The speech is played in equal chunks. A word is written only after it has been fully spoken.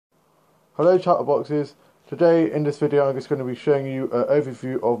Hello chatterboxes. Today in this video I'm just going to be showing you an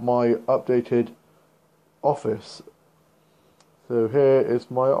overview of my updated office. So here is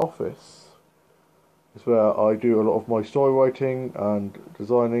my office. It's where I do a lot of my story writing and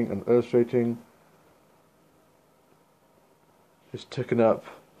designing and illustrating. It's taken up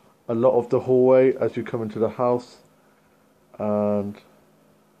a lot of the hallway as you come into the house, and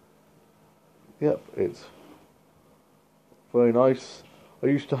yep, it's very nice. I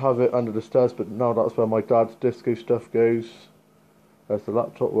used to have it under the stairs, but now that's where my dad's disco stuff goes. There's the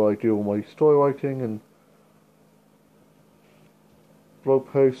laptop where I do all my story writing and blog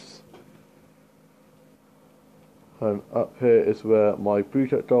posts. And up here is where my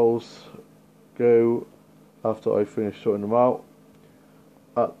Brutech dolls go after I finish sorting them out.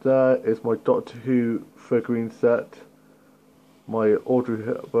 Up there is my Doctor Who figurine set, my Audrey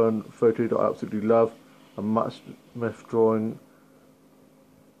Hepburn photo that I absolutely love, a Matt Smith drawing,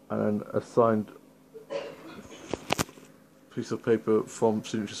 and a signed piece of paper from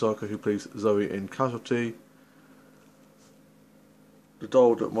Susan Chisaka, who plays Zoe in Casualty. The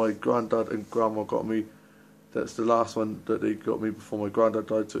doll that my granddad and grandma got me, that's the last one that they got me before my granddad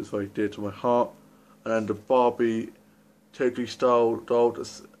died, so it's very dear to my heart. And then the Barbie Totally Style doll,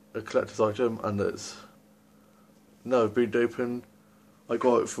 that's a collector's item and it's never been opened. I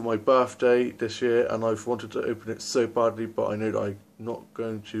got it for my birthday this year and I've wanted to open it so badly, but I know that I'm not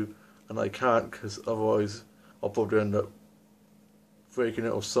going to, and I can't, because otherwise I'll probably end up breaking it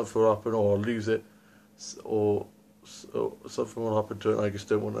or something will happen, or I'll lose it, or something will happen to it, and I just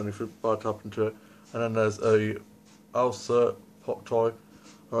don't want anything bad to happen to it. And then there's a Elsa pop toy,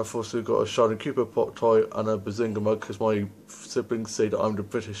 and I've also got a Sheldon Cooper pop toy and a Bazinga mug, because my siblings say that I'm the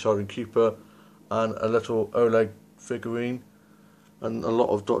British Sheldon Cooper, and a little Oleg figurine, and a lot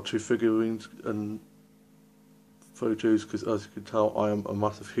of Doctor Who figurines and photos, because as you can tell I am a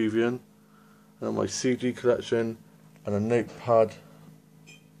massive Whovian. And my CD collection and a notepad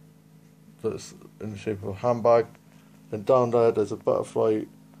that's in the shape of a handbag. And down there's a butterfly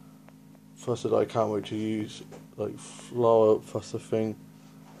fuster that I can't wait to use, like flower fuster thing,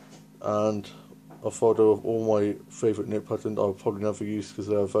 and a photo of all my favourite notepads that I'll probably never use because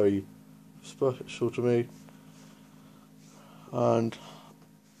they're very special to me. And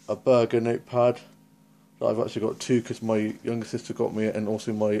a Berger notepad that I've actually got two, because my younger sister got me it and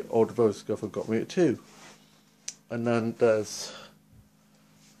also my older brother's girlfriend got me it too. And then there's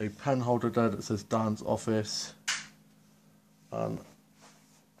a pen holder there that says Dan's Office, and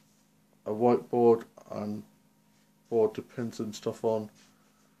a whiteboard and board to pin some stuff on.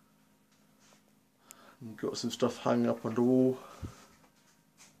 And got some stuff hanging up on the wall.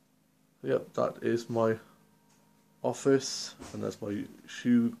 Yep, that is my office, and that's my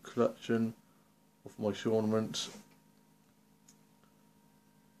shoe collection of my shoe ornaments.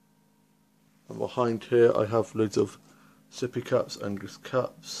 And behind here I have loads of sippy cups and just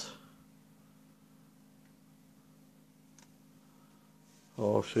cups.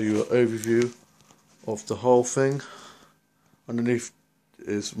 I'll show you an overview of the whole thing. Underneath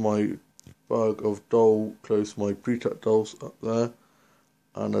is my bag of doll clothes, my Brutech dolls up there,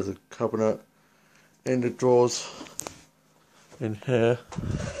 and there's a cabinet. In the drawers in here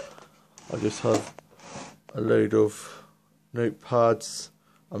I just have a load of notepads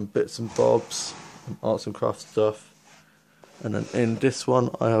and bits and bobs and arts and crafts stuff. And then in this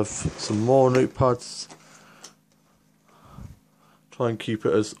one I have some more notepads. Try and keep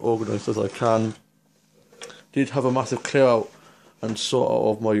it as organised as I can. Did have a massive clear out and sort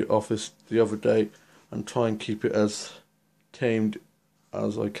out of my office the other day, and try and keep it as tamed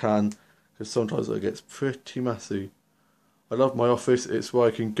as I can, because sometimes it gets pretty messy. I love my office, it's where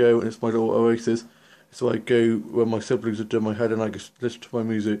I can go and it's my little oasis. It's where I go when my siblings are doing my head and I just listen to my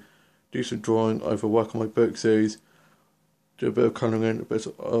music, do some drawing, either work on my book series, do a bit of colouring, a bit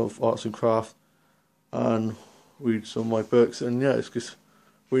of arts and crafts, and read some of my books. And yeah, it's just a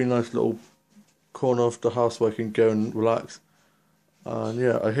really nice little corner of the house where I can go and relax. And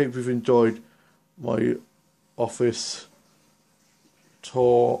yeah, I hope you've enjoyed my office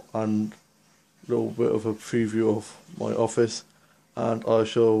tour and little bit of a preview of my office, and I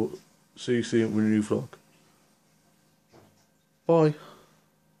shall see you soon with a new vlog. Bye.